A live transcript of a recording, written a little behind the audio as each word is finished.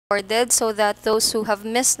recorded so that those who have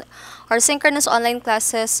missed our synchronous online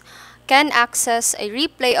classes can access a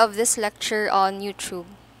replay of this lecture on YouTube.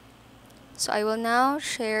 So I will now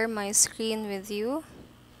share my screen with you.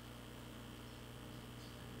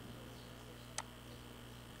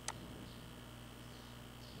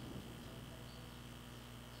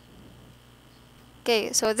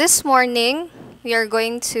 Okay, so this morning we are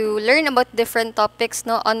going to learn about different topics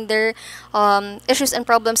no under issues and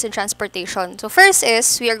problems in transportation. So first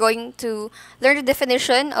is we are going to learn the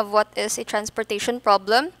definition of what is a transportation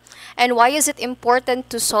problem and why is it important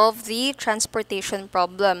to solve the transportation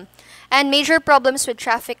problem, and major problems with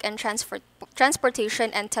traffic and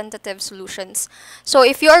transportation and tentative solutions. So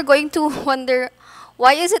if you are going to wonder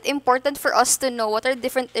why is it important for us to know what are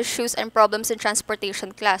different issues and problems in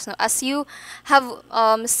transportation class? No, as you have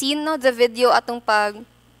seen no, the video atong pag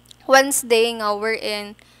Wednesday nga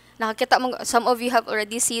wherein nakakita mo, some of you have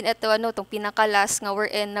already seen ito ano tong pinakalas nga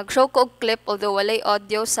wherein nag-show ko og clip although walay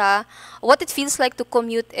audio sa what it feels like to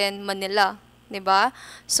commute in Manila, di ba?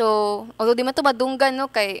 So although di man to madunggan no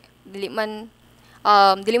kay dili man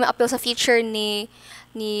appeal sa feature ni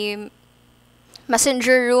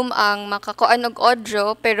messenger room ang makakuan og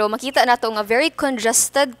audio, pero makita nato nga very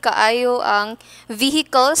congested kaayo ang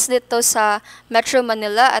vehicles dito sa Metro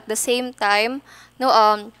Manila. At the same time no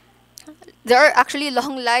there are actually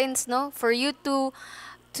long lines no for you to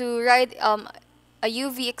ride a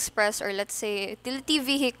UV Express or let's say utility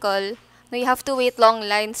vehicle. No, you have to wait long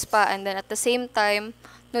lines pa, and then at the same time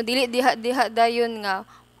no dili diha dayon nga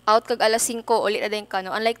out kag alas 5 uli na din ka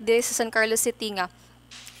no, unlike this sa San Carlos City nga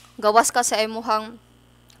gawas ka sa imuhang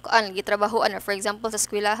kuan gitrabahoan, or for example sa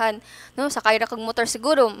eskwelahan no sakay ra kag motor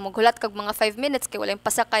siguro maghulat kag mga 5 minutes kay walay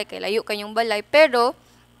pasakay kay layo kayong balay, pero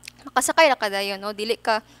nakasakay ra ka dayon no, dili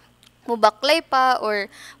ka mubaklay pa, or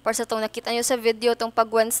para sa tong nakita nyo sa video tong pag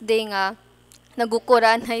Wednesday nga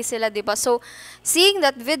nagukuranay sila, di ba? So seeing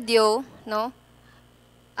that video no,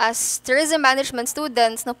 as tourism management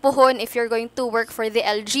students no pohon, if you're going to work for the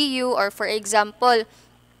LGU, or for example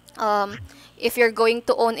if you're going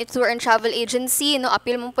to own a tour and travel agency, no,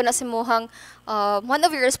 appeal mo po na si mohang one of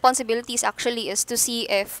your responsibilities actually is to see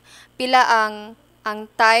if pila ang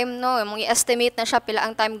time, no, mong i-estimate na siya pila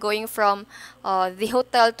ang time going from the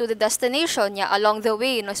hotel to the destination niya along the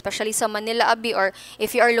way, no, especially sa Manila abi, or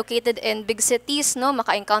if you are located in big cities, no,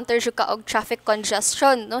 maka-encounter jud ka og traffic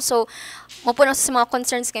congestion, no. So mo po na sa mga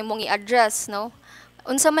concerns kay mong i-address, no.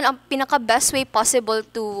 Unsa man ang pinaka best way possible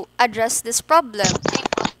to address this problem?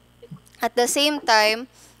 At the same time,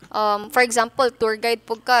 for example, tour guide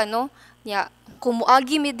po ka, no? Yeah,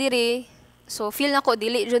 kumuagi mi diri, so feel na ko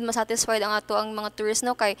dili jud masatisfied ang ato ang mga tourists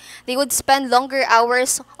no kay they would spend longer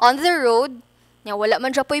hours on the road, nya wala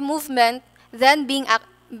man siya po'y movement than being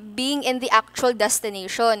in the actual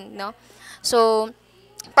destination, no? So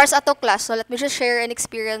para sa ato class, so let me just share an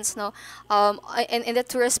experience no in the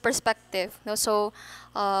tourist perspective, no. So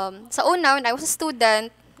sa una when I was a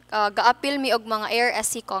student, gaapil mi og mga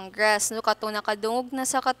ARSC Congress no, katong nakadungog na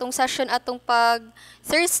sa katong session atong pag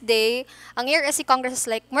Thursday. Ang ARSC Congress is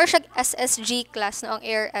like more siya SSG class no, ang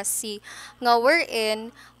ARSC nga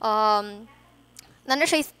wherein nana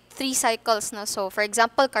siya 3 cycles no. So for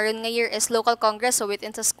example karon nga year is local congress, so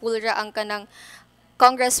within sa school ra ang kanang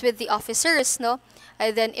congress with the officers no,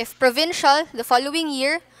 and then if provincial the following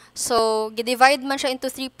year, so gidivide man siya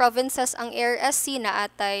into 3 provinces ang ARSC na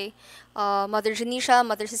atay Mother Genesia,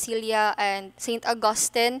 Mother Cecilia, and St.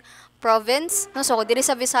 Augustine province. No, so diri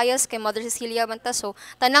sa Visayas kay Mother Cecilia man ta. So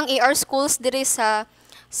tanang AR schools diri sa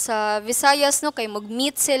Visayas no kay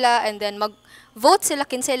mag-meet sila and then mag-vote sila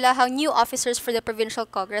kinsa ilahang new officers for the provincial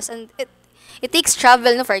congress, and it takes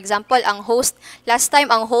travel no. For example, ang host last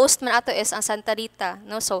time ang host man ato is ang Santa Rita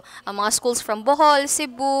no. So ang mga schools from Bohol,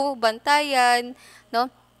 Cebu, Bantayan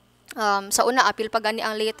no. Sa una apil pa gani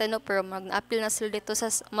ang Leyte no, pero mag-apil na sila dito sa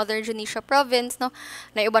Mother Genesia province no,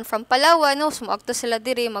 na iban from Palawan no, sumuagto sila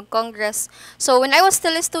diri mag-congress. So when I was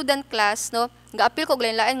still a student class no, gaapil ko og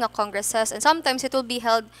lain-lain nga congresses, and sometimes it will be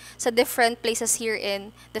held sa different places here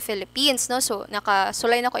in the Philippines no. So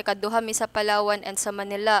nakasulay na ko ikaduha mi sa Palawan and sa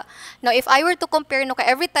Manila. Now if I were to compare no, kay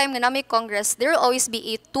every time nga nami congress there will always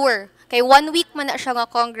be a tour, kay 1 week man na siya nga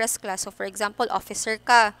congress class. So for example officer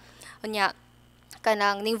ka unya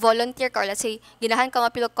kanang ning volunteer ka, or let's say ginahan ka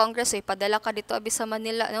mapilog congress, so ipadala ka dito abi sa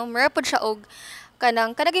Manila no, mara pod siya og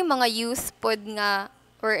kanang kanaging mga youth pod nga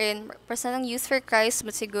or in personang Youth for Christ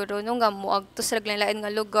but siguro no nga moag to sa lain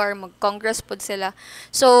nga lugar mag-congress pod sila.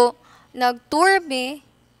 So nag-tour mi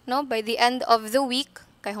no by the end of the week,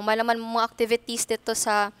 kay humalaman mo mga activities dito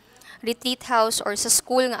sa retreat house or sa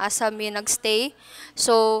school nga asa mi nagstay.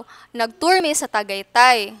 So nag-tour mi sa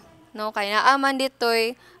Tagaytay no, kay naaman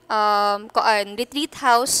ditoy retreat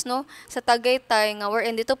house no sa Tagaytay nga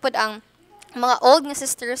wherein dito pod ang mga old nga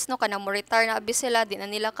sisters no kanang mo retire na abi sila di na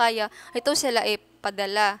nila kaya ito sila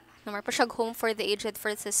padala no pa siya home for the aged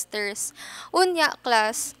for sisters unya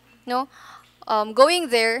class no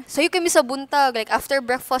going there so you can mi sa buntag like after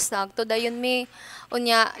breakfast na agto dayon mi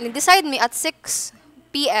unya ni decide mi at 6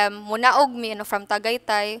 PM munaog mi no from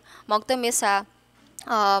Tagaytay magto mi sa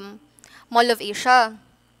Mall of Asia.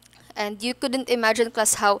 And you couldn't imagine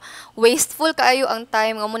class how wasteful kaayo ang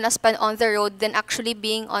time nga mo na spend on the road than actually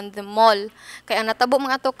being on the mall. Kaya ang natabo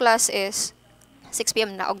mga to class is 6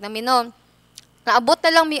 PM naog na mi no. Naabot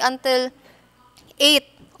na lang mi until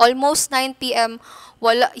 8, almost 9 PM.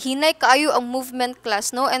 Wala hinay kaayo ang movement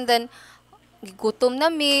class no and then gigutom na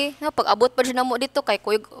mi no pag-abot pa dyan na mo dito kay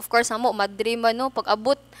kuy of course na mo Madrid man no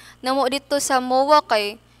pag-abot na mo dito sa MOA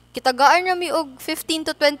kay kitagaan na mi og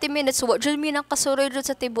 15 to 20 minutes wa jud mi nakasuroy jud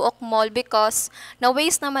sa tibuok mall because na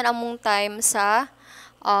waste naman among time sa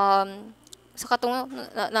katong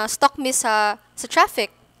na stuck mi sa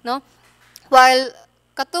traffic no while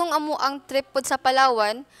katong amo ang trip pod sa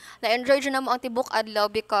Palawan na enjoy jud namo ang tibuok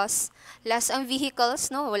adlaw because less ang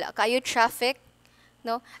vehicles no wala kayo traffic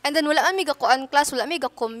no and then wala mi gakuan class wala mi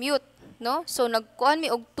ga commute no so nagkuan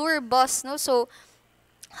mi og tour bus no so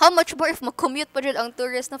how much more if mag-commute pa dyan ang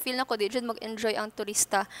tourist na feel na ko di dyan mag-enjoy ang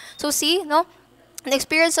turista. So see, no? The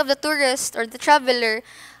experience of the tourist or the traveler,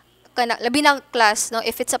 kana, labi ng class, no?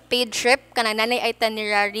 If it's a paid trip, kana nanay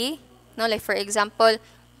itinerary, no? Like for example,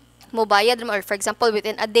 mo bayad or for example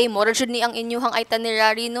within a day mo jud ni ang inyuhang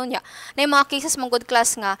itinerary no nya na mga cases mong good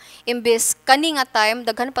class nga imbes kani nga time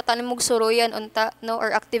daghan pa tanim mog suroyan unta no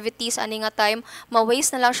or activities ani nga time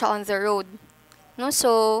ma-waste na lang siya on the road no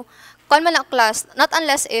so kung man ang class, not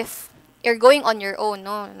unless if you're going on your own,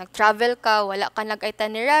 no? Nag-travel ka, wala ka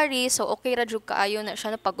nag-itinerary, so okay ra jud kaayo na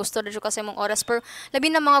siya, no? Pag gusto ra jud kasi mong oras. Pero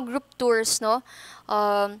labi na mga group tours, no?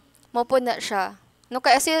 Mo po na siya. No,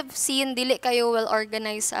 kasi seen, dili kayo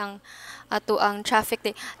well-organized ang ato ang traffic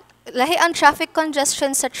day. Lahi ang traffic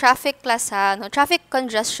congestion sa traffic class ha, no? Traffic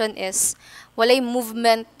congestion is walay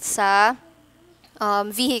movement sa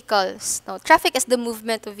vehicles. No? Traffic is the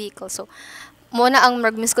movement of vehicles. So, muna ang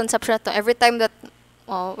misconception na to every time that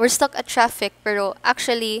we're stuck at traffic pero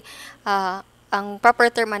actually ang proper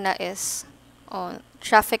term na is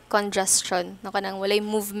traffic congestion no kanang walay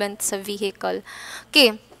movement sa vehicle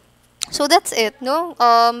okay so that's it no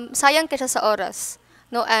sayang kasi sa oras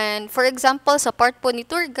no and for example sa part po ni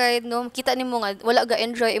tour guide no kita nimo nga wala ga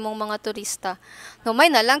enjoy imong mga turista no may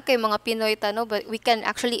na lang kay mga Pinoy ta no but we can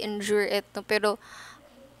actually endure it no pero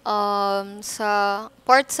sa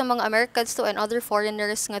part sa mga Americans too and other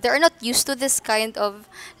foreigners nga they are not used to this kind of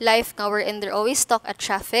life nga wherein they're always stuck at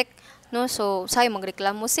traffic no so say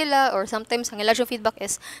magreklamo sila or sometimes ang ilang feedback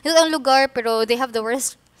is ito ang lugar pero they have the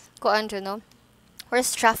worst no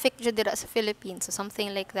worst traffic jud dira sa Philippines so something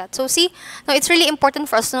like that so see no it's really important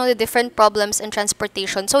for us to know the different problems in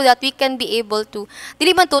transportation so that we can be able to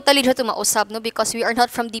dili man totally jud to mausab no because we are not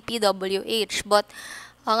from DPWH but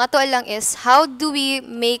ang ato lang is how do we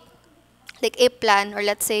make like a plan or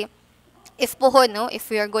let's say if pohon no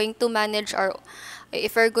if we are going to manage our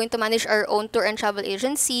own tour and travel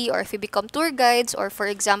agency or if we become tour guides or for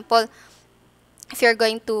example if you're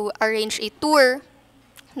going to arrange a tour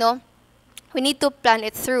no we need to plan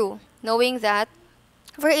it through knowing that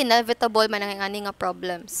very inevitable man ang ani nga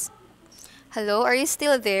problems. Hello, are you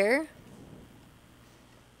still there?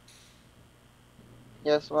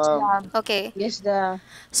 Yes, ma'am. Okay. Yes, the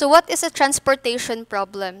So what is a transportation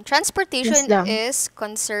problem? Transportation Yes, is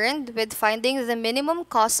concerned with finding the minimum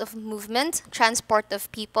cost of movement, transport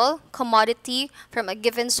of people, commodity from a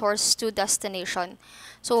given source to destination.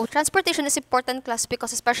 So transportation is important class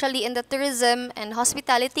because especially in the tourism and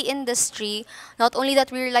hospitality industry, not only that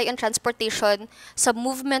we rely on transportation, sa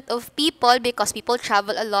movement of people because people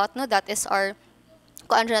travel a lot, no, that is our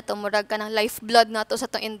kuan na to murag ka ng lifeblood na to sa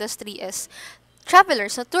tong industry is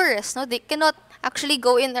travelers, no, tourists, no, they cannot actually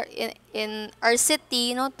go in our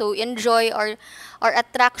city, no, to enjoy our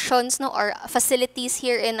attractions, no, or facilities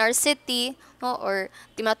here in our city, no, or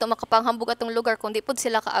di man to makapanghambog atong lugar kung di pud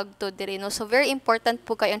sila kaagto diri, no. So very important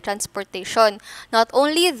po kay ang transportation. Not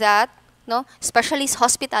only that, no, especially sa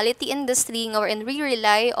hospitality industry nga wherein we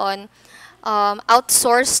rely on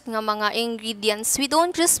outsourced nga mga ingredients. We don't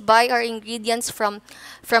just buy our ingredients from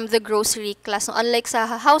the grocery class. No, unlike sa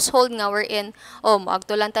household nga we're in,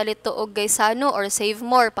 maagto lang ta dito og gaysano or save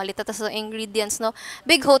more, palita ta sa ingredients, no.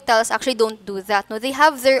 Big hotels actually don't do that. No, they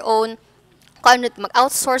have their own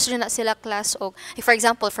mag-outsource din na sila class og if for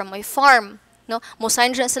example from my farm, no, mo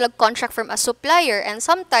sign dyan sila contract from a supplier, and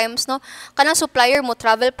sometimes no, kanang supplier mo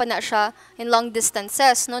travel pa na siya in long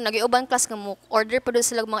distances, no, nagiuban class nga mo order pa doon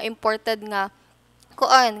sila mga imported nga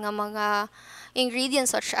kuan nga mga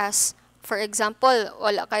ingredients, such as for example,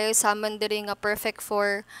 wala kayo salmon diri nga perfect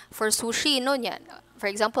for sushi, no, nya. For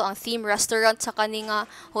example, ang theme restaurant sa kani nga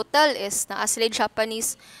hotel is na sila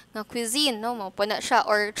Japanese nga cuisine, no, mo po na siya,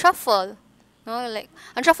 or truffle, no, like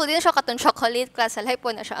ang truffle din siya katon chocolate class, halay po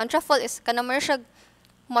na siya. Ang truffle is kanang siya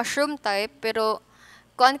mushroom type, pero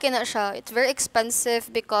kuan kina siya, it's very expensive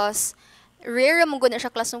because rare mo gud na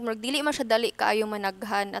siya class, no, dili man siya dali kaayo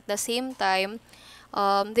managhan. At the same time,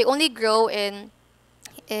 they only grow in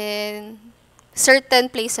certain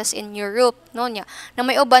places in Europe, no, nya, na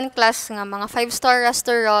may uban class nga mga five-star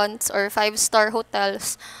restaurants or five-star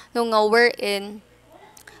hotels, no, nga wherein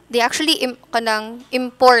they actually kanang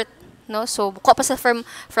import, no, so buka pa sa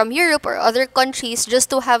from Europe or other countries just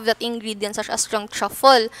to have that ingredient, such as strong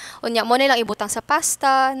truffle, unya mo nilang ibutang sa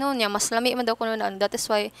pasta, no, nya mas lami man daw kuno na, that is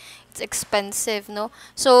why it's expensive, no.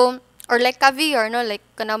 So or like caviar, no, like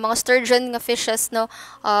kanang mga sturgeon nga fishes, no,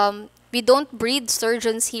 we don't breed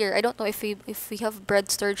sturgeons here. I don't know if we have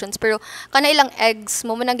bred sturgeons, pero kana ilang eggs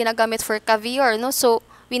mo man ang ginagamit for caviar, no. So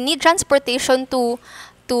we need transportation to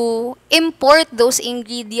import those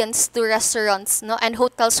ingredients to restaurants, no, and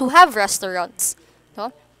hotels who have restaurants,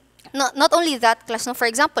 no. Not only that class, no, for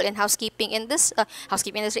example in housekeeping, in this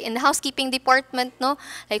housekeeping industry, in the housekeeping department, no,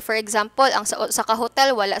 like for example ang sa ka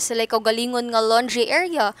hotel wala sila kaugalingon nga laundry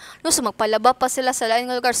area, no, so magpalaba pa sila sa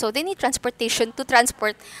lain nga lugar, so they need transportation to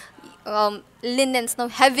transport linens, no,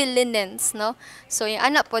 heavy linens, no. So yung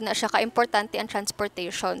anak po na siya ka-importante ang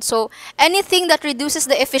transportation. So anything that reduces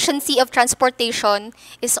the efficiency of transportation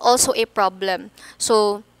is also a problem.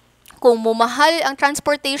 So kung mumahal ang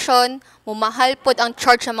transportation, mumahal pod ang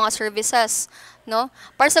charge ng mga services, no.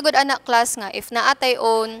 Para sa good anak class nga, if naatay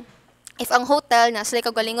own, if ang hotel na sila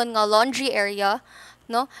kagalingon nga laundry area,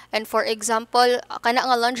 no, and for example kana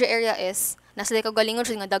nga laundry area is nasa like galingon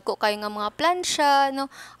siya nga dagko kayo nga mga plancha,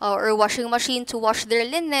 no, or washing machine to wash their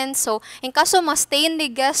linen. So in kaso ma-stain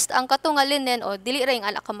ni guest ang kato nga linen, o dili ra yung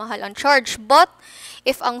anak ka mahal ang charge. But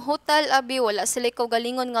if ang hotel abi wala sila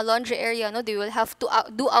galingon nga laundry area, no, they will have to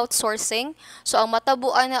do outsourcing. So ang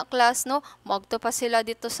matabuan na class, no, magto pa sila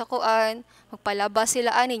dito sa kuan, magpalaba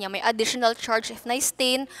sila ani niya, may additional charge if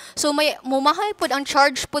na-stain. So may mumahal pud ang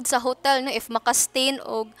charge pud sa hotel, no, if maka-stain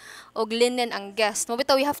og linen ang guest. Mo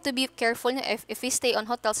bitaw we have to be careful, no, if we stay on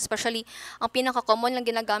hotels, especially ang pinaka-common lang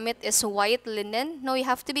ginagamit is white linen. No, we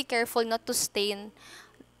have to be careful not to stain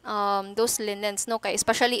those linens, no, kay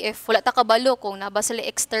especially if wala ta kabalo kung naba sila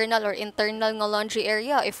external or internal nga laundry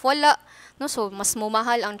area. If wala, no, so mas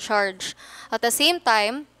mumahal ang charge. At the same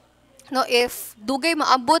time, no, if dugay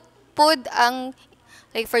maabot pod ang,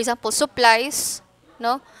 like for example supplies,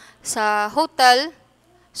 no, sa hotel,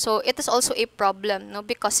 so it is also a problem, no,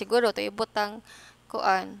 because siguro to ibutang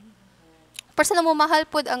kuan person na mumahal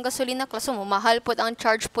pod ang gasolina class, so mumahal pod ang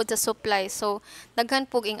charge pod sa supply. So daghan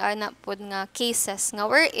pug ing ana pod nga cases nga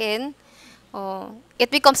wherein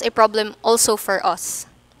it becomes a problem also for us.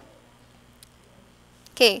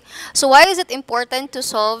 Okay, so why is it important to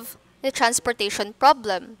solve the transportation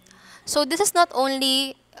problem? So this is not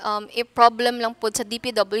only a problem lang po sa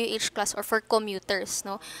DPWH class or for commuters,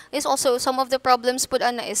 no. Is also some of the problems po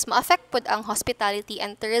ana is ma-affect po ang hospitality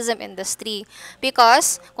and tourism industry,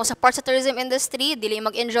 because kung sa part sa tourism industry dili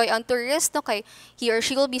mag-enjoy ang tourist, no, kay he or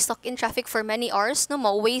she will be stuck in traffic for many hours, no,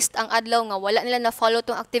 ma-waste ang adlaw nga wala nila na follow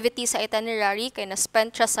tong activity sa itinerary kay na spend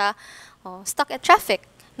siya sa stuck at traffic.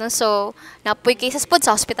 No, so napoy cases po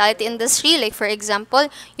sa hospitality industry, like for example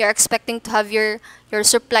you're expecting to have your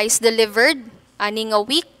supplies delivered ani nga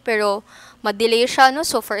week pero ma-delay siya, no.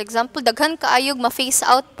 So for example daghan kaayog ma-phase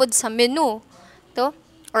out pod sa menu to,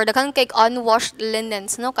 or daghan kay unwashed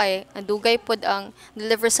linens, no, kay nadugay pod ang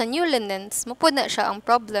deliver sa new linens, mapod na siya ang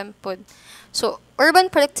problem pod. So urban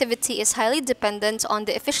productivity is highly dependent on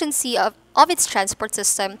the efficiency of its transport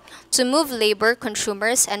system to move labor,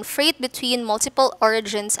 consumers, and freight between multiple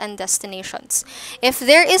origins and destinations. If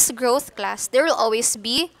there is growth class, there will always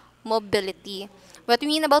be mobility. What we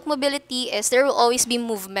mean about mobility is there will always be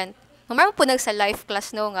movement. Naman po sa life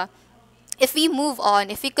class, no, nga, if we move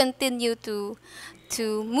on, if we continue to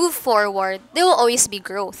move forward, there will always be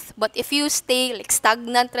growth. But if you stay like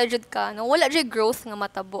stagnant ra jud ka, no, wala jud growth nga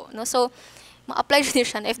matabo, no. So ma-apply jud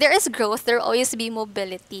siya na if there is growth, there will always be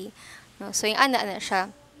mobility, no. So yung ana na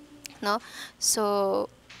siya, no. So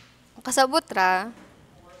kasabot ra.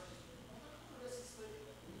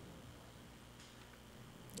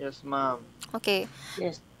 Yes, ma'am. Okay.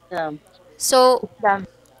 Yes, So ma'am.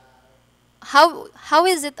 how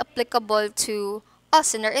is it applicable to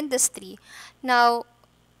us in our industry? Now,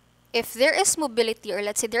 if there is mobility, or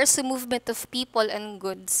let's say there's a movement of people and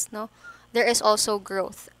goods, no, there is also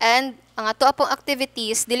growth. And ang ato apong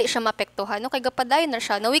activities dili siya maapektuhan, no, kay gapadayon na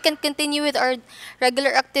siya. Now we can continue with our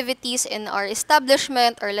regular activities in our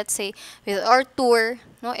establishment, or let's say with our tour,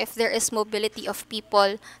 no, if there is mobility of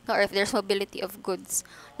people, no, or if there's mobility of goods.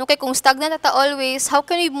 No, kay kung stagnant ata always, how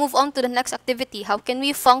can we move on to the next activity? How can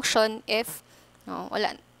we function if no,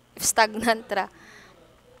 wala, if stagnant ra?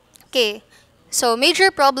 Okay, so major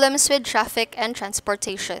problems with traffic and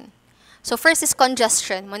transportation. So first is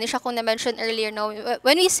congestion. Muna siya kung na-mention earlier, no?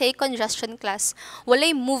 When we say congestion class,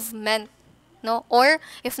 walay movement, no? Or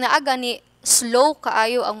if naaga ni slow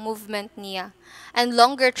kaayo ang movement niya and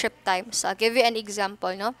longer trip times. I'll give you an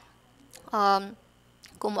example, no?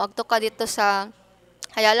 Kung muagto ka dito sa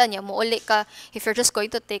Ayala niya, muuli ka if you're just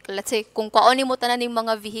going to take, let's say, kung kaoni mo tanan ng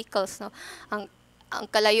mga vehicles, no? Ang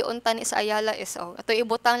kalayoon tani sa Ayala is, ito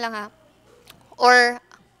ibutang lang ha. Or,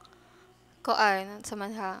 sa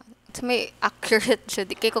man ha, ito may accurate siya,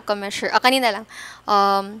 di kay ko ka-measure. Kanina lang,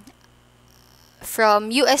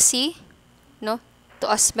 from USC, no,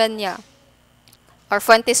 to Osmeña, or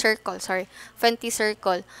Fuente Circle,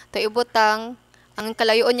 to ibutang, ang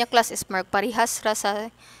kalayoon niya class is parihas ra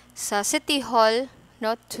sa City Hall,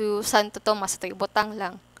 no, to Santo Tomas, to ibutang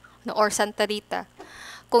lang, no, or Santa Rita.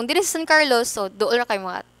 Kung diri sa San Carlos, so doon ra kay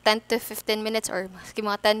mga 10 to 15 minutes or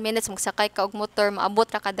mga 10 minutes magsakay ka og motor, maabot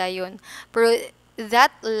ra ka dayon. Pero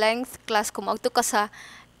that length class kung magto ka sa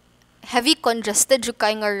heavy congested jud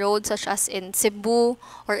kay nga road such as in Cebu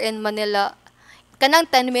or in Manila, kanang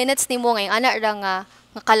 10 minutes nimo ngay ana ra nga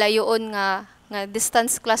kalayoon nga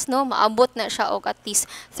distance class, no, maabot na siya og at least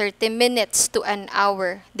 30 minutes to an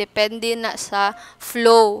hour depende na sa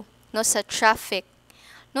flow, no, sa traffic,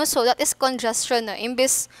 no. So that is congestion, no.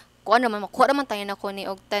 Imbes makuha naman tayo na ko ni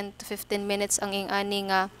og 10 to 15 minutes ang ingani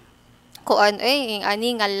nga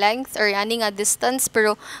ingani nga length or ani nga distance,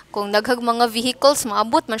 pero kung daghag mga vehicles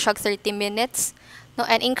maabot man siya 30 minutes, no.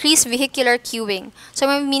 And increase vehicular queuing. So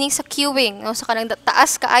may meaning sa queuing, no, sa kanang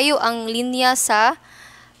taas kaayo ang linya sa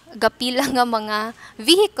gapila nga mga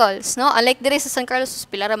vehicles, no. Unlike dire sa San Carlos,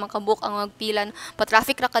 pila ra man kabuk ang magpila,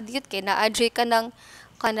 pa-traffic ra ka dito kay naa-adjay ka ng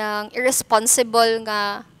kanang irresponsible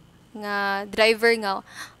nga driver nga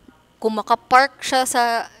kung makapark siya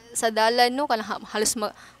sa dalan, no, kanang halos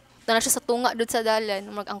tana siya sa tunga dud sa dalan,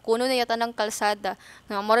 ang kuno na yata ng kalsada,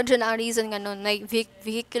 nga mora dyan ang reason nga no, na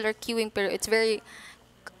vehicular queuing, pero it's very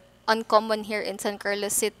uncommon here in San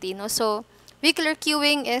Carlos City, no. So vehicular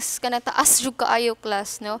queuing is kana taas jud kaayo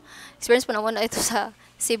class, no. Experience pa naman na ito sa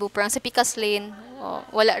Cebu, parang sa Picas Lane,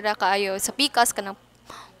 wala ra kaayo sa Picas kanang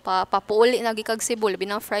papuuli na gikag Cebu labi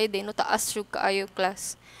ng Friday, no, taas jud kaayo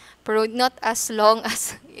class. Pero not as long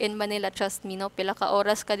as in Manila, trust me, no. Pila ka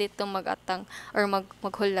oras ka dito magatang or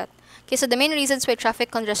maghulat. Okay, so the main reasons why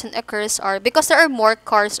traffic congestion occurs are because there are more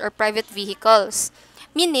cars or private vehicles.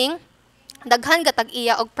 Meaning, daghan gatag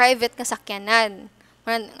iya og private nga sakyanan.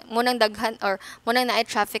 Munang daghan or munang naay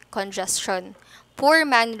traffic congestion. Poor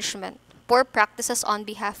management, poor practices on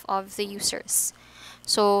behalf of the users.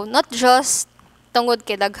 So, not just tungod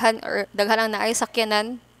kay daghan ang naay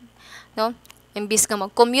sakyanan, no? Imbis nga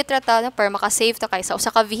mag-commute ra ta, no, para makasave ta kay sa usa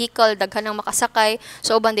ka vehicle daghan ang makasakay,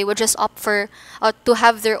 so uban they would just opt for to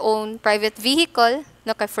have their own private vehicle,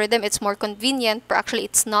 no, kay for them it's more convenient, but actually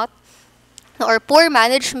it's not, no. Or poor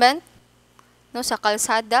management, no, sa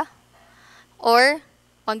kalsada, or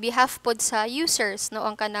on behalf pod sa users, no,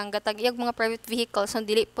 ang kanang gatag-iyag mga private vehicles, no,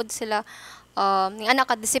 dili pod sila nga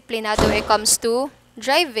nakadisiplinado when it comes to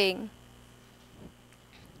driving.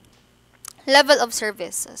 Level of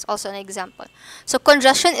service is also an example. So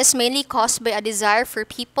congestion is mainly caused by a desire for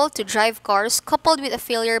people to drive cars coupled with a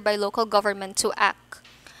failure by local government to act.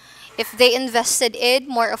 If they invested in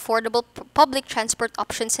more affordable public transport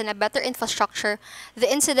options and a better infrastructure, the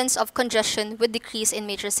incidence of congestion would decrease in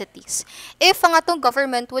major cities. If ang atong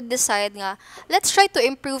government would decide nga, let's try to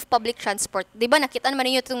improve public transport. Di ba nakita naman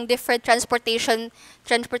ninyo itong different transportations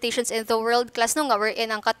in the world class, no, nga wherein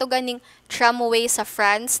ang katuganing tramway sa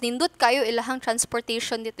France, nindot kayo ilahang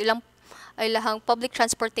transportation dito, ilahang public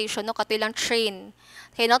transportation, no, kato ilang train.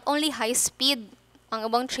 Kaya not only high speed ang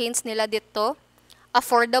ibang trains nila dito,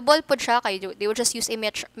 affordable po siya, kayo they will just use a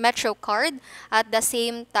metro card. At the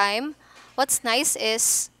same time, what's nice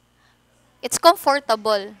is it's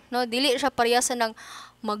comfortable, no. Dili siya parehas ng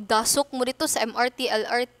magdasok mo dito sa MRT,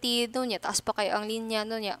 LRT, no nya taas pa kayo ang linya,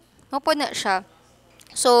 no nya mapo na siya.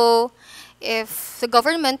 So if the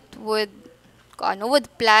government would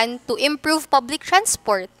plan to improve public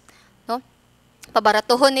transport, no,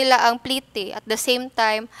 pabaratuhon nila ang plite. At the same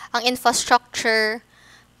time, ang infrastructure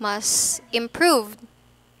mas improved.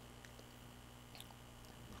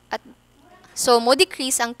 At so mo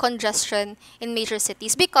decrease ang congestion in major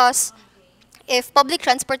cities because if public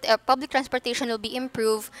transportation will be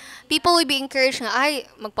improved, people will be encouraged nga ay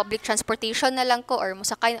mag-public transportation na lang ko or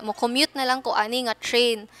mo commute na lang ko ani nga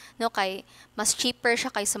train no kay mas cheaper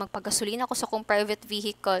siya kaysa magpagasolina ko sa kong private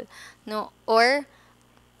vehicle no or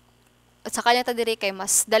at saka na ta diri kay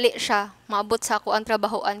mas dali siya maabot sa ako ang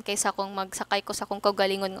trabahoan kaysa kung magsakay ko sa kung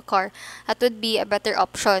kaugalingon nga car. That would be a better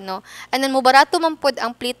option no. And then mo barato man pod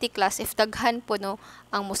ang pliti class if daghan po no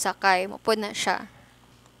ang musakay mo pod na siya.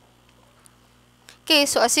 Okay,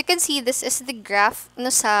 so as you can see, this is the graph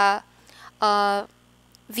no sa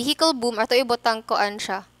vehicle boom ato ibutang koan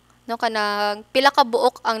siya no kanang pila ka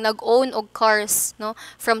buok ang nag-own og cars no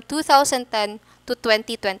from 2010 to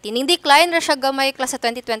 2020. Ning decline ra siya gamay class sa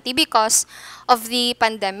 2020 because of the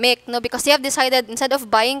pandemic no because they have decided instead of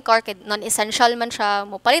buying car kay non-essential man siya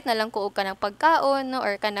mopalit na lang ko og kanang pagkaon no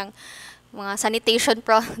or kanang mga sanitation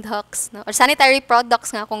products no or sanitary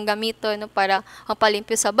products nga kung gamito no para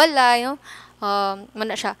mapalimpyo sa balay no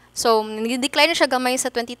mana siya. So, nag-decline na siya gamay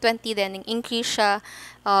sa 2020 din. Nag-increase siya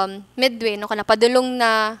midway, no? Kana padulong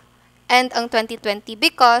na end ang 2020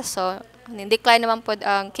 because, so, nag-decline naman po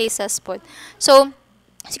ang cases po. So,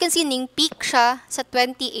 as you can see, ning peak siya sa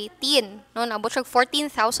 2018. No? Naabot siya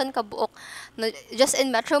 14,000 kabuok. No? Just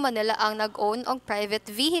in Metro Manila ang nag-own og private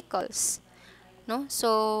vehicles. No?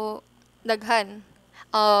 So, daghan.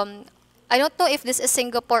 I don't know if this is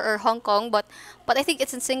Singapore or Hong Kong, but I think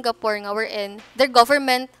it's in Singapore nga wherein their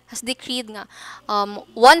government has decreed nga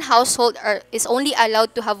one household is only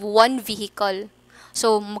allowed to have one vehicle.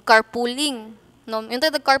 So carpooling, no, yung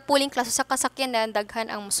carpooling class sa kasakyanan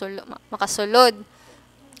daghan ang makasulod.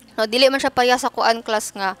 No, dili man siya pareha sa kuan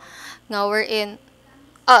class nga wherein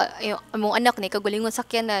yung among anak ni kagalingon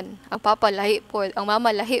sakyanan, ang papa lahi po, ang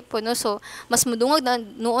mama lahi po no. So mas mudungog na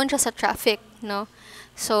noon siya sa traffic, no.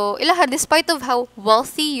 So, ilaha, despite of how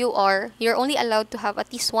wealthy you are, you're only allowed to have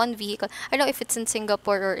at least one vehicle. I don't know if it's in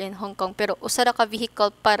Singapore or in Hong Kong, pero usara ka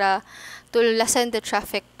vehicle para to lessen the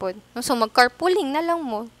traffic po. So, mag-carpooling na lang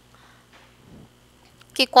mo.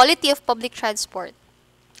 Okay, quality of public transport.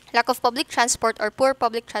 Lack of public transport or poor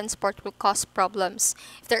public transport will cause problems.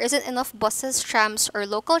 If there isn't enough buses, trams, or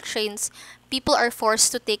local trains, people are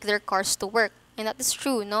forced to take their cars to work. And that is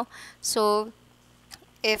true, no? So,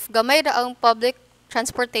 if gamay ra ang public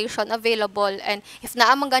transportation available and if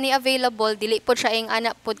naa man gani available dili pod siya ing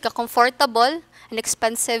ana pod ka comfortable and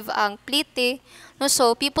expensive ang plite no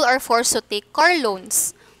so people are forced to take car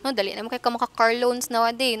loans no dali na mo kay ka maka car loans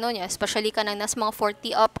nowadays no nya especially ka nang nas mga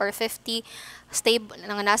 40 up or 50 stable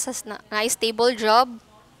nang nasa na stable job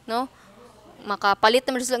no makapalit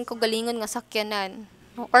na lang ko galingon nga sakyanan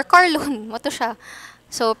no? Or car loan mo to siya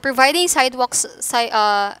so providing sidewalks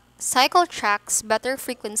cycle tracks better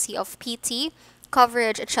frequency of PT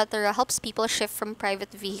coverage, etc., helps people shift from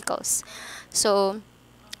private vehicles. So,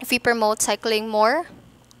 if we promote cycling more,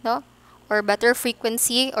 no, or better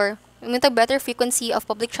frequency, or better frequency of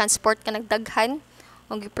public transport ka nagdaghan,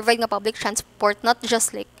 o provide nga public transport, not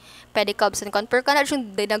just like pedicabs and con, pero ka na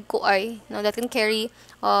yung dinagkuay, no, that can carry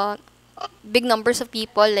big numbers of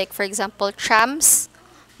people, like for example, trams,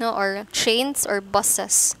 no, or trains or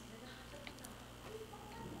buses.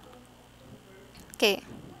 Okay.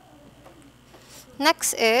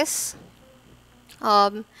 Next is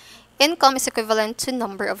income is equivalent to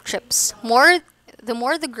number of trips. The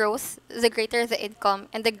more the growth, the greater the income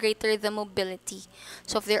and the greater the mobility.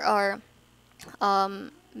 So if there are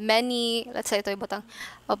many, let's say ito ibutang,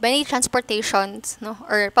 many transportations, no,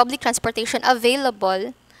 or public transportation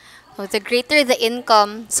available, no, the greater the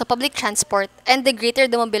income sa public transport and the greater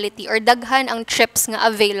the mobility or daghan ang trips nga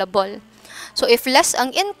available. So if less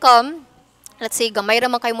ang income, let's say gamay ra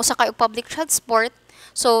man kayo mo sakay og public transport,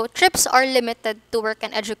 so trips are limited to work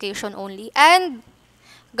and education only and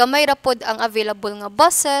gamay ra pod ang available nga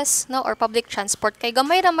buses no or public transport kay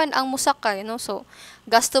gamay ra man ang musakay no so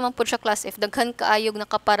gasto man pod siya class if daghan kaayog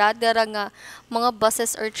nakaparada ra nga mga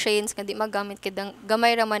buses or trains nga di magamit kay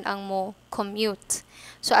gamay ra man ang mo commute.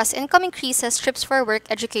 So as income increases, trips for work,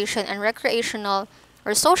 education and recreational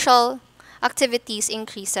or social activities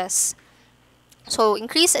increases. So,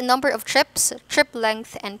 increase in number of trips, trip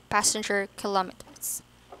length, and passenger kilometers.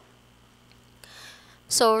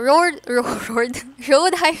 So, road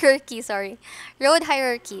hierarchy, Road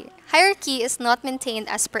hierarchy. Hierarchy is not maintained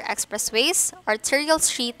as per expressways, arterial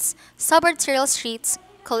streets, subarterial streets,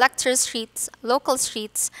 collector streets, local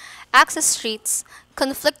streets, access streets,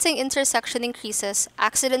 conflicting intersection increases,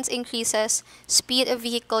 accidents increases, speed of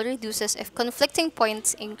vehicle reduces if conflicting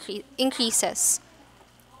points increases.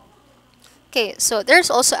 Okay, so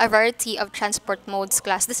there's also a variety of transport modes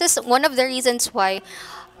class. This is one of the reasons why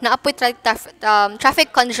naapoy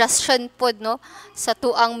traffic congestion pod no sa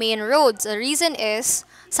tuang main roads. The reason is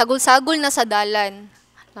sagol-sagol na sa dalan.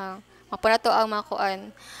 Mapuna to ang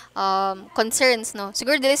mga concerns no.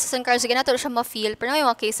 Siguro dili sa San Carlos sige nato siya ma-feel pero may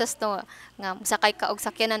mga cases no nga sakay ka og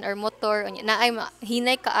sakyanan or motor na ay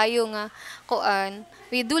hinay kaayo nga kuan.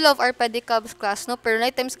 We do love our pedicabs class no pero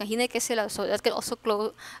night times nga hinay kay sila so that can also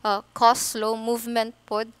cause slow movement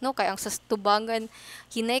pod no kay ang sa tubangan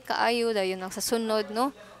hinay kaayo dayon ang sa sunod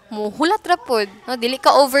no muhulat ra pod no dili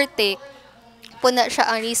ka overtake puna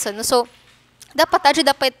siya ang reason no so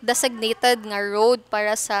dapat designated nga road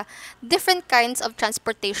para sa different kinds of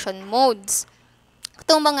transportation modes.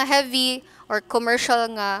 Itong mga heavy or commercial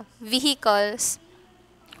nga vehicles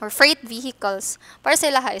or freight vehicles, para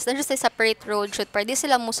sila is not just a separate road should para di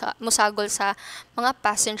sila musagol sa mga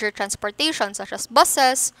passenger transportation such as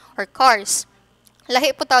buses or cars.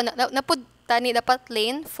 Lahi po tao, napud tani dapat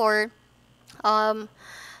lane for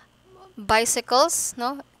bicycles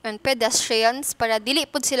no and pedestrians para dili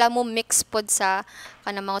pud sila mo mix pud sa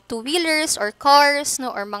kanang mga two-wheelers or cars no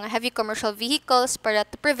or mga heavy commercial vehicles para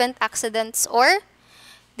to prevent accidents or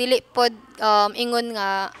dili pod ingon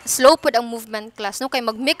nga slow pod ang movement class no kay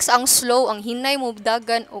magmix ang slow ang hinay mo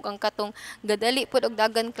dagan ug ang katong gadali pod og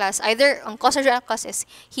dagan class either ang cause sa class is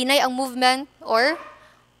hinay ang movement or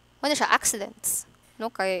ano siya accidents no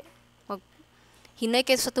kay hinay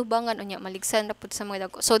kayo sa tubangan unya maligsan na pud sa mga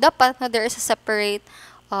dagko so dapat na there is a separate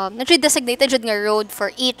designated jud nga road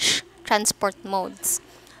for each transport modes.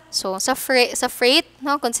 So sa freight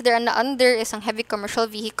no consider na under is ang heavy commercial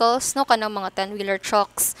vehicles no kanang mga 10-wheeler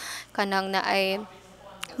trucks kanang na ay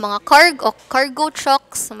mga cargo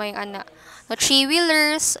trucks may ana no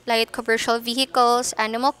 3-wheelers, light commercial vehicles,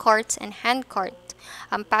 animal carts and hand cart.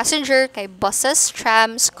 Ang passenger kay buses,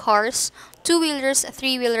 trams, cars, 2-wheelers,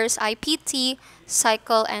 3-wheelers, IPT,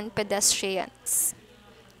 cycle and pedestrians.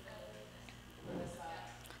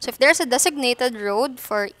 So if there's a designated road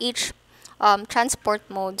for each transport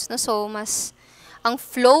modes, no, so mas ang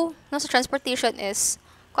flow no sa transportation is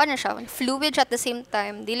kuan na siya fluid at the same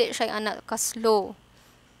time dili siya ana ka slow.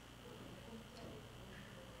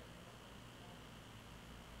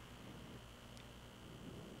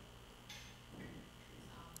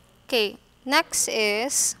 Okay, next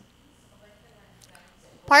is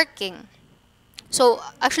parking. So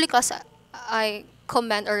actually class I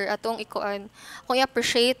comment or atong ikuan kung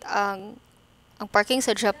i-appreciate ang parking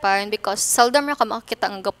sa Japan because seldom ra ka makakita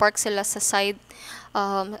ang ga-park sila sa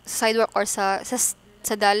sidewalk or sa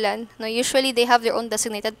dalan no usually they have their own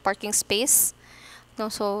designated parking space no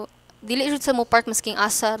so dili jud sa mo park masking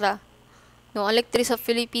asa ra no unlike diri sa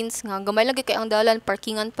Philippines nga gamay lagi kay ang dalan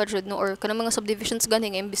parkingan pa jud no or kanang mga subdivisions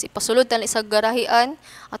gani nga imbis ipasulod tan isa garahian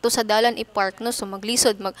ato sa dalan i-park no so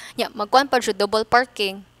maglisod magkuan pa jud double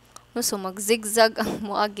parking no so mag-zigzag ang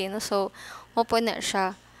moagi no so mo po na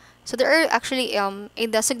siya so there are actually a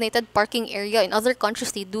designated parking area in other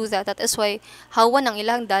countries they do that is why hawan ang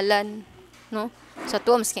ilang dalan no sa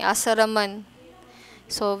tuwa maski asa ra man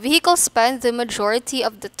so vehicles spend the majority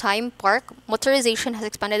of the time park motorization has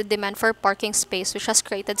expanded the demand for parking space which has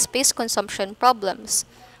created space consumption problems.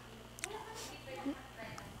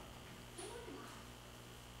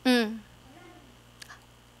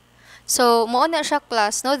 So, mo na siya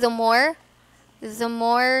class, no? The more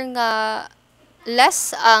nga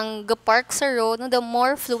less ang gapark sa road, no? The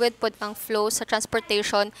more fluid pod ang flow sa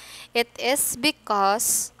transportation. It is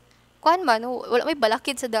because kuan man, no? Wala may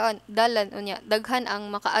balakid sa dalan unya. Daghan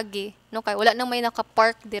ang makaagi, no? Kay wala nang may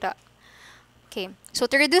nakapark dira. Okay. So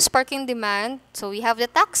to reduce parking demand, so we have the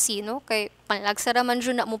taxi, no? Kay panlagsara man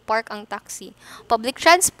jud na mo park ang taxi. Public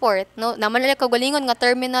transport, no? Naman nila kagalingon nga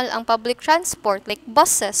terminal ang public transport like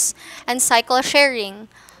buses and cycle sharing,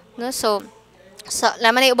 no? So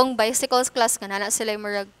naman ay ubang bicycles class nga nana sila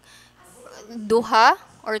murag duha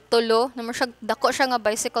or tulo, na siya dako siya nga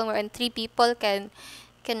bicycle and 3 people can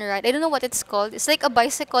ride. I don't know what it's called. It's like a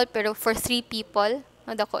bicycle pero for 3 people.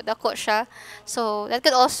 No, dako siya. So, that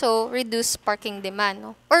could also reduce parking demand,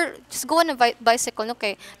 no? Or just go on a bicycle, no?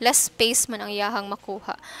 Kay less space man ang iyahang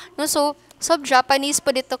makuha. No, so Japanese po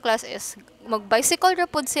dito class is mag-bicycle ra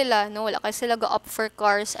pod sila, no? Wala kay sila go up for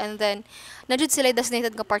cars and then najud sila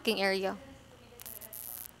designated nga parking area.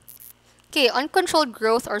 Okay, uncontrolled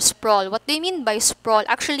growth or sprawl. What do you mean by sprawl?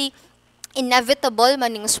 Actually, inevitable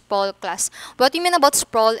maning sprawl class. What you mean about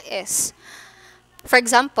sprawl is, for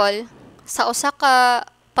example, sa usa ka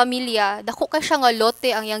pamilya, dako kay siya nga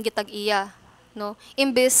lote ang iyang gitag-iya. no?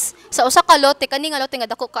 Imbis sa usa ka lote kani nga lote nga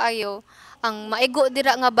dako kaayo, ang maigo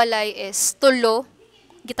dira nga balay is tulo,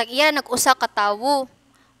 gitag iya nag-usa ka tawo.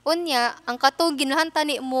 Unya, ang katong ginahanta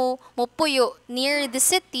ni mo puyo near the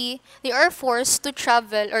city, they are forced to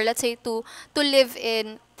travel or let's say to live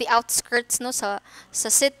in the outskirts no sa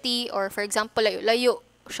city, or for example layo-layo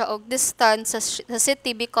siya og distance sa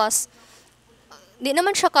city because di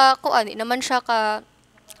naman siya ka kuan, di naman siya ka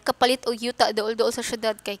kapalit og yuta dool-dool sa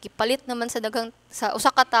syudad kay gipalit naman sa daghang sa usa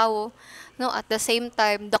ka tawo, no, at the same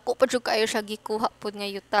time dako pa jud kayo siya gikuha pud nga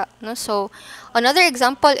yuta, no. So another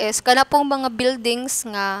example is kana pong mga buildings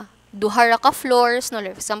nga duha ra ka floors, no,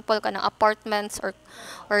 like for example kanang apartments or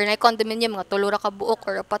na condominium nga tulo ra ka buok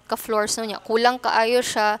or apat ka floors, no, nya kulang kaayo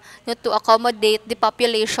siya no, to accommodate the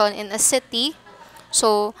population in a city.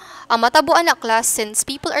 So, ang matabuan na class, since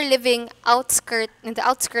people are living in the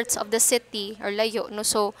outskirts of the city or layo, no,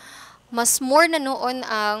 so mas more na noon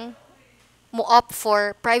ang mo opt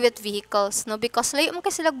for private vehicles, no, because layo man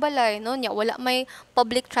kay sila balay, no, nya wala may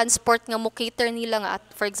public transport nga mo cater nila nga at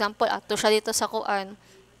for example ato siya dito sa kuan,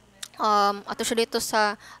 ato siya dito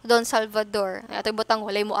sa Don Salvador, ato ibutang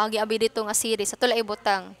walay mo agi abi dito nga series ato la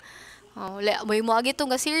ibutang. Oh, may mo agi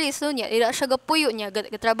nga series no niya. Ila siya gapuyo niya,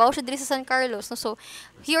 gatrabaho siya diri sa San Carlos, no. So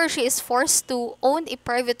he or she is forced to own a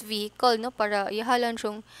private vehicle, no, para ihalan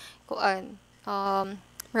siyang kuan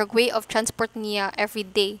way of transport niya every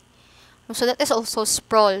day. No, so that is also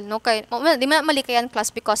sprawl, no, kay well, di man malikayan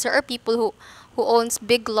class because there are people who owns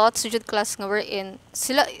big lots jud class nga we're in.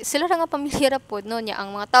 Sila ra nga pamilya ra pod no niya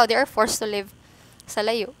ang mga tao, they are forced to live sa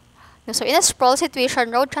layo. No, so in a sprawl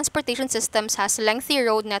situation, road transportation systems has lengthy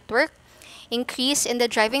road network, increase in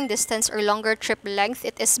the driving distance or longer trip length.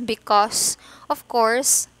 It is because, of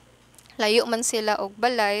course, layo man sila og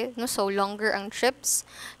balay, no, so longer ang trips.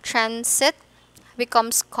 Transit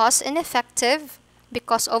becomes cost ineffective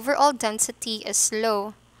because overall density is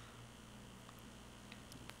low.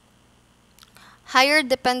 Higher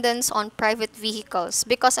dependence on private vehicles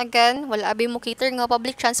because again wala abi mo cater nga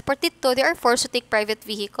public transport dito, they are forced to take private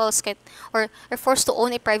vehicles or are forced to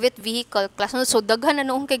own a private vehicle class, no? So daghan na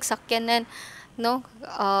noong kay sakyanan, no,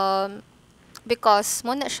 because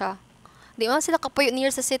mo na siya di man sila kapuyo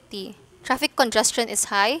near sa city. Traffic congestion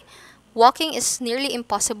is high. Walking is nearly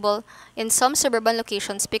impossible in some suburban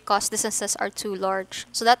locations because distances are too large.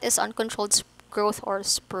 So that is uncontrolled growth or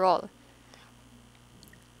sprawl.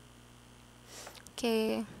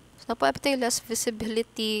 Okay, so po ito yung less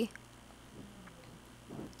visibility.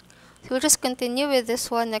 So we'll just continue with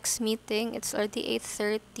this one next meeting. It's already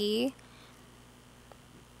 8:30.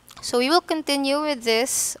 So we will continue with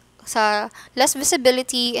this sa less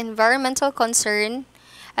visibility, environmental concern,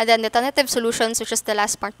 and then the tentative solutions, which is the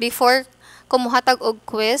last part. Before ko muhatag og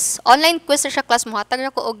quiz, online quiz na siya class, muhatag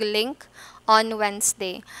na ko og link on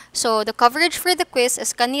Wednesday. So the coverage for the quiz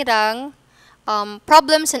is kanirang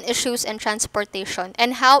problems and issues in transportation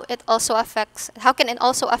and how can it also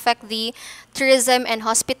affect the tourism and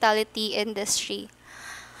hospitality industry.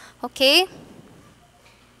 Okay?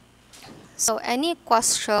 So any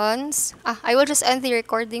questions? I will just end the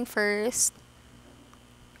recording first.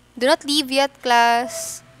 Do not leave yet,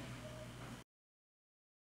 class.